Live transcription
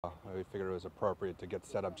We figured it was appropriate to get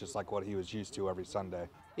set up just like what he was used to every Sunday.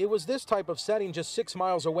 It was this type of setting just 6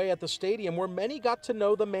 miles away at the stadium where many got to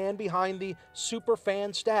know the man behind the super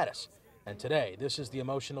fan status. And today, this is the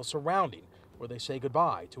emotional surrounding where they say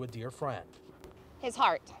goodbye to a dear friend. His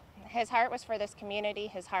heart. His heart was for this community.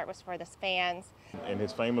 His heart was for this fans. And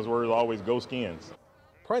his famous words always, "Go Skins."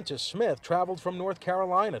 Prentice Smith traveled from North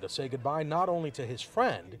Carolina to say goodbye not only to his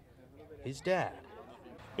friend, his dad.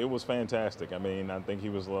 It was fantastic. I mean, I think he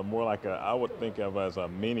was more like I would think of as a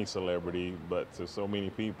mini celebrity, but to so many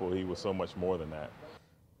people, he was so much more than that.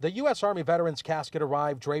 The U.S. Army veteran's casket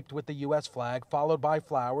arrived draped with the U.S. flag, followed by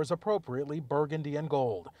flowers appropriately burgundy and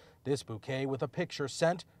gold. This bouquet with a picture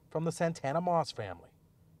sent from the Santana Moss family.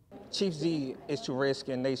 Chief Z is to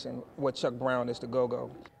Redskin Nation what Chuck Brown is to Go-Go.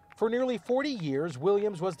 For nearly 40 years,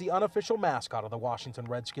 Williams was the unofficial mascot of the Washington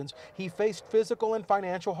Redskins. He faced physical and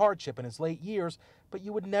financial hardship in his late years, but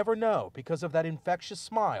you would never know because of that infectious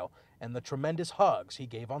smile and the tremendous hugs he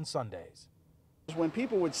gave on Sundays. When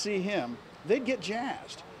people would see him, they'd get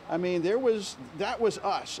jazzed. I mean, that was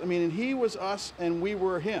us. I mean, and he was us and we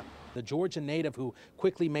were him. The Georgia native who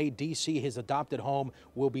quickly made D.C. his adopted home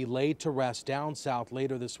will be laid to rest down south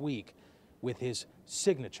later this week with his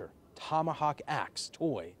signature tomahawk axe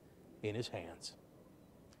toy in his hands.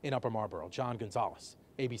 In Upper Marlboro, John Gonzalez,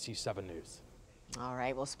 ABC 7 News. All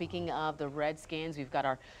right, well, speaking of the Redskins, we've got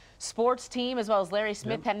our sports team as well as Larry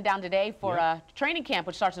Smith heading down today for a training camp,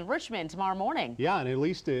 which starts in Richmond tomorrow morning. Yeah, and at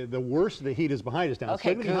least the worst of the heat is behind us now.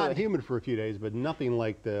 Okay, It's going to be hot and humid for a few days, but nothing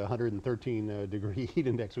like the 113 degree heat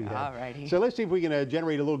index we had. All righty. So let's see if we can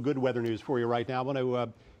generate a little good weather news for you right now. I want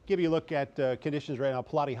to give you a look at conditions right now.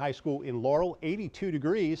 Pilati High School in Laurel, 82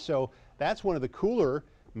 degrees, so that's one of the cooler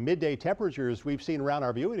midday temperatures we've seen around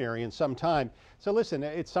our viewing area in some time. So listen,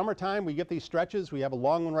 it's summertime. We get these stretches. We have a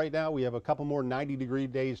long one right now. We have a couple more 90-degree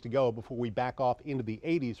days to go before we back off into the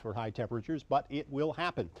 80s for high temperatures, but it will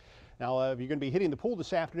happen. Now, if you're going to be hitting the pool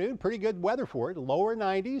this afternoon, pretty good weather for it. Lower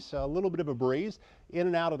 90s, a little bit of a breeze, in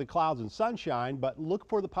and out of the clouds and sunshine, but look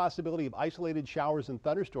for the possibility of isolated showers and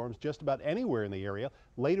thunderstorms just about anywhere in the area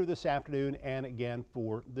later this afternoon and again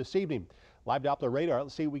for this evening. Live Doppler radar,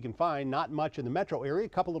 let's see what we can find. Not much in the metro area. A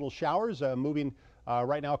couple little showers moving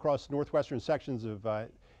right now across northwestern sections of Anne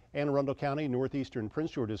Arundel County, northeastern Prince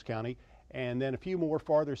George's County, and then a few more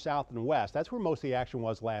farther south and west. That's where most of the action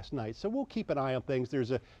was last night. So we'll keep an eye on things. There's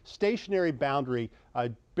a stationary boundary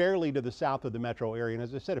barely to the south of the metro area. And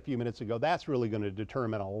as I said a few minutes ago, that's really going to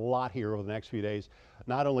determine a lot here over the next few days.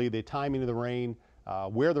 Not only the timing of the rain,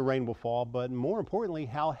 where the rain will fall, but more importantly,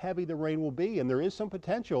 how heavy the rain will be. And there is some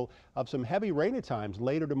potential of some heavy rain at times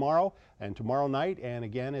later tomorrow and tomorrow night, and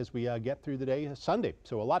again as we get through the day Sunday.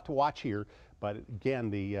 So a lot to watch here, but again,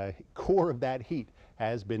 the core of that heat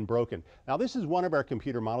has been broken. Now, this is one of our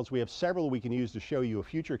computer models. We have several we can use to show you a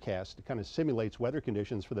futurecast. It kind of simulates weather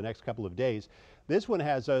conditions for the next couple of days. This one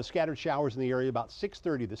has scattered showers in the area about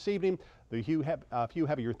 6:30 this evening. The few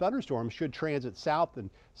heavier thunderstorms should transit south and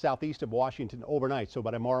southeast of Washington overnight. So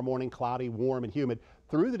by tomorrow morning, cloudy, warm, and humid.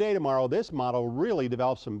 Through the day tomorrow, this model really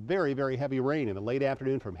develops some very, very heavy rain in the late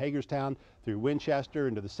afternoon from Hagerstown through Winchester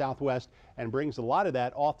into the southwest and brings a lot of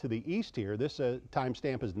that off to the east here. This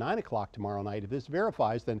timestamp is 9 o'clock tomorrow night. If this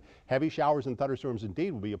verifies, then heavy showers and thunderstorms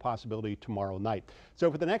indeed will be a possibility tomorrow night.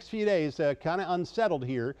 So for the next few days, kind of unsettled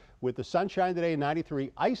here with the sunshine today,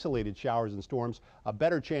 93, isolated showers and storms, a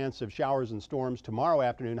better chance of showers and storms tomorrow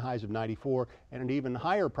afternoon, highs of 94, and an even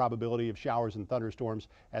higher probability of showers and thunderstorms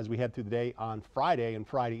as we head through the day on Friday and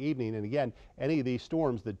Friday evening. And again, any of these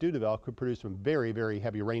storms that do develop could produce some very, very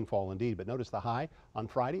heavy rainfall indeed. But notice the high on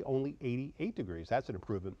Friday, only 88 degrees. That's an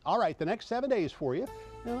improvement. All right, the next 7 days for you.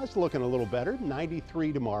 Now, that's looking a little better.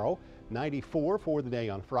 93 tomorrow, 94 for the day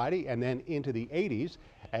on Friday, and then into the 80s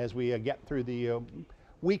as we get through the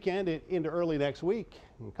weekend into early next week.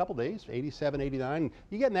 In a couple days, 87, 89.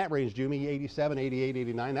 You get in that range, Jimmy, 87, 88,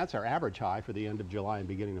 89. That's our average high for the end of July and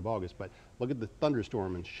beginning of August. But look at the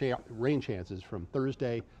thunderstorm and rain chances from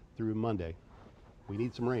Thursday through Monday. We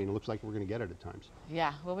need some rain. It looks like we're going to get it at times.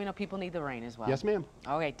 Yeah, well, we know people need the rain as well. Yes, ma'am.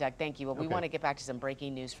 Okay, Doug, thank you. Well, we Okay. want to get back to some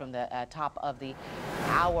breaking news from the top of the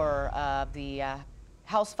hour of the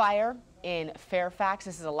house fire in Fairfax.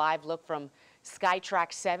 This is a live look from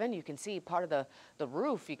Skytrack 7. You can see part of the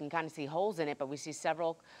roof. You can kind of see holes in it, but we see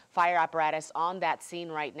several fire apparatus on that scene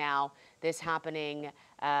right now. This happening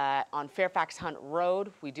on Fairfax Hunt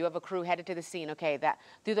Road. We do have a crew headed to the scene. Okay, that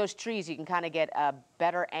through those trees, you can kind of get a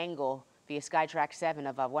better angle via Skytrack 7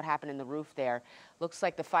 of what happened in the roof there. Looks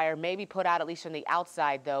like the fire may be put out, at least from the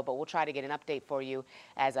outside, though, but we'll try to get an update for you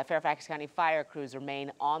as Fairfax County fire crews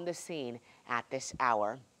remain on the scene at this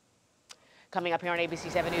hour. Coming up here on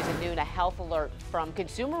ABC 7 News at noon, a health alert from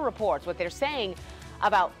Consumer Reports, what they're saying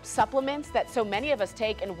about supplements that so many of us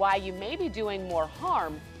take and why you may be doing more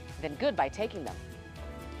harm than good by taking them.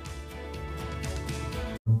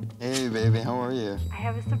 Hey baby, how are you? I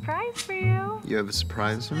have a surprise for you. You have a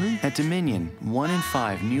surprise for me? At Dominion, 1 in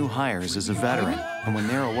 5 new hires is a veteran, and when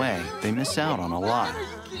they're away, they miss out on a lot.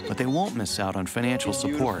 But they won't miss out on financial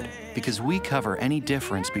support because we cover any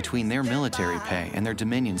difference between their military pay and their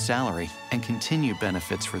Dominion salary and continue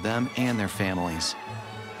benefits for them and their families.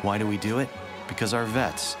 Why do we do it? Because our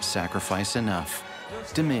vets sacrifice enough.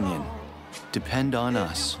 Dominion. Depend on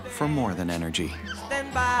us for more than energy.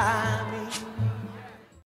 Stand by me.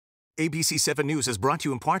 ABC 7 News is brought to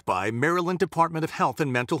you in part by Maryland Department of Health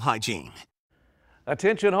and Mental Hygiene.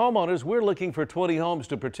 Attention homeowners, we're looking for 20 homes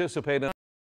to participate in